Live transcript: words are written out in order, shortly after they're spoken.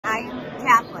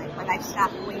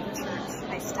stopped going to church.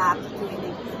 I stopped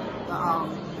doing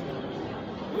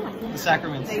the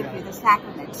sacraments. Thank you, the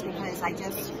sacraments, because I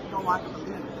just no longer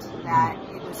believed that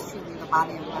it was truly the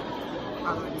body and blood of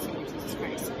our Lord and Savior Jesus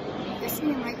Christ. This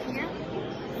man right here,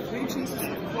 through Jesus,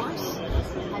 of course,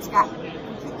 has got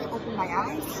completely opened my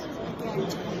eyes again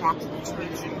to come back to the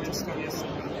church and to start the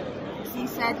story. He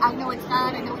said, I know it's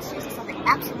God, I know it's Jesus. I'm like,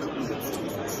 absolutely it's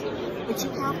Jesus. But you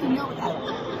have to know that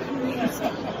He made me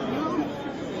say,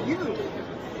 you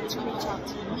to reach out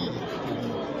to me.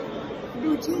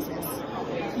 Through Jesus,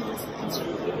 He was the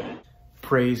instrument.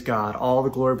 Praise God. All the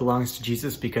glory belongs to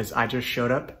Jesus because I just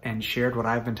showed up and shared what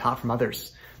I've been taught from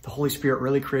others. The Holy Spirit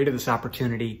really created this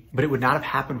opportunity, but it would not have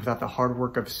happened without the hard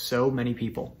work of so many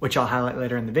people, which I'll highlight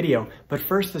later in the video. But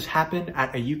first, this happened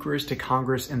at a Eucharistic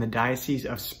Congress in the Diocese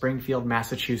of Springfield,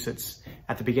 Massachusetts.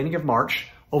 At the beginning of March,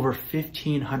 over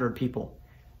 1,500 people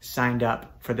signed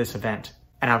up for this event.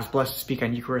 And I was blessed to speak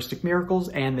on Eucharistic miracles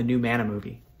and the new Manna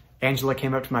movie. Angela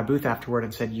came up to my booth afterward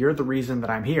and said, "You're the reason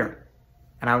that I'm here."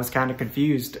 And I was kind of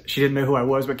confused. She didn't know who I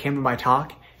was, but came to my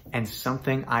talk, and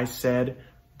something I said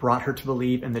brought her to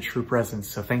believe in the true presence.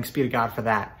 So thanks be to God for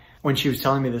that. When she was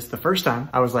telling me this the first time,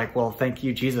 I was like, well, thank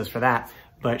you, Jesus, for that.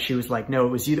 But she was like, no, it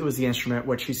was you that was the instrument,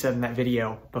 what she said in that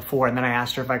video before. And then I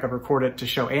asked her if I could record it to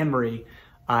show Anne-Marie.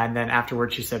 And then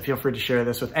afterwards she said, feel free to share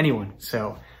this with anyone.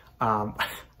 So I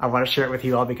want to share it with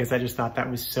you all because I just thought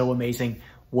that was so amazing.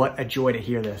 What a joy to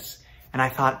hear this. And I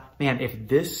thought, man, if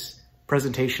this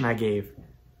presentation I gave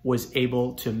was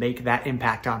able to make that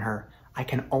impact on her, I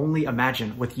can only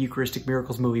imagine what the Eucharistic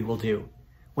Miracles movie will do.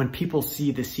 When people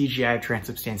see the CGI of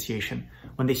transubstantiation,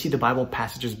 when they see the Bible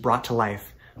passages brought to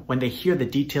life, when they hear the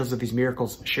details of these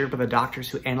miracles shared by the doctors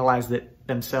who analyzed it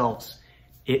themselves,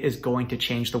 it is going to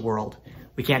change the world.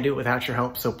 We can't do it without your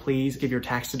help, so please give your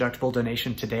tax-deductible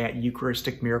donation today at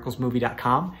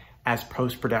eucharisticmiraclesmovie.com, as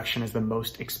post-production is the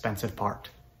most expensive part.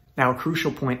 Now, a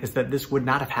crucial point is that this would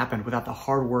not have happened without the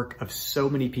hard work of so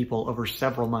many people over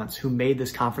several months who made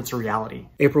this conference a reality.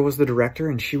 April was the director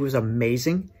and she was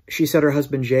amazing. She said her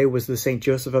husband Jay was the St.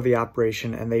 Joseph of the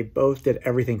operation and they both did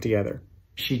everything together.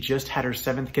 She just had her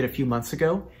 7th kid a few months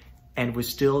ago and was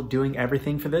still doing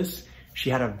everything for this. She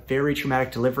had a very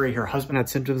traumatic delivery. Her husband had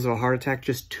symptoms of a heart attack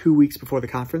just 2 weeks before the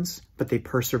conference, but they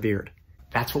persevered.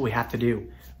 That's what we have to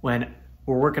do. When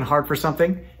we're working hard for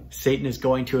something, Satan is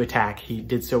going to attack. He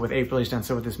did so with April, he's done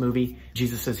so with this movie.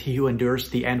 Jesus says, he who endures to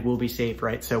the end will be saved,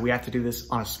 right? So we have to do this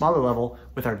on a smaller level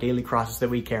with our daily crosses that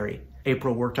we carry.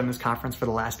 April worked on this conference for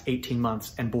the last 18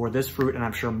 months and bore this fruit, and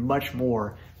I'm sure much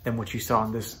more than what you saw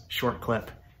in this short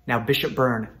clip. Now, Bishop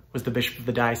Byrne was the bishop of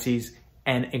the diocese,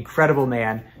 an incredible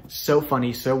man, so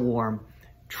funny, so warm,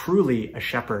 truly a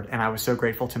shepherd, and I was so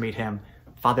grateful to meet him.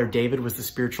 Father David was the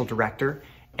spiritual director,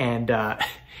 and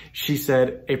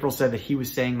April said that he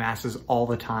was saying masses all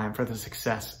the time for the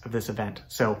success of this event.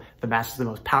 So the mass is the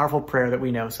most powerful prayer that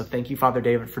we know. So thank you, Father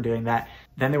David, for doing that.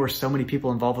 Then there were so many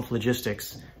people involved with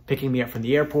logistics, picking me up from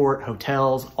the airport,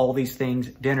 hotels, all these things,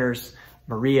 dinners,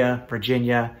 Maria,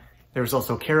 Virginia. There was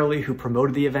also Carolee who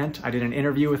promoted the event. I did an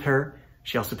interview with her.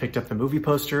 She also picked up the movie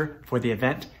poster for the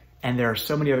event. And there are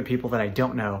so many other people that I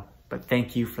don't know, but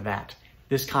thank you for that.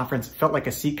 This conference felt like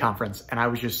a Sikh conference, and I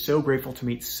was just so grateful to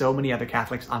meet so many other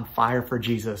Catholics on fire for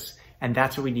Jesus, and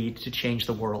that's what we need to change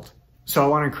the world. So I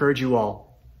want to encourage you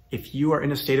all, if you are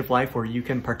in a state of life where you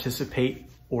can participate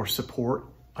or support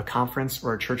a conference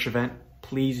or a church event,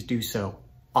 please do so.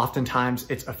 Oftentimes,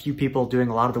 it's a few people doing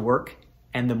a lot of the work,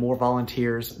 and the more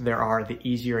volunteers there are, the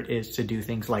easier it is to do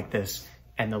things like this.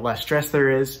 And the less stress there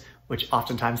is, which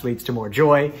oftentimes leads to more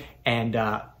joy and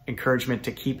encouragement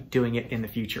to keep doing it in the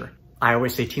future. I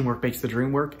always say teamwork makes the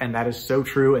dream work, and that is so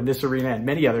true in this arena and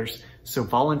many others. So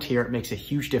volunteer, it makes a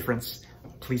huge difference.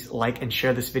 Please like and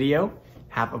share this video.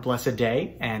 Have a blessed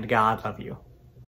day, and God love you.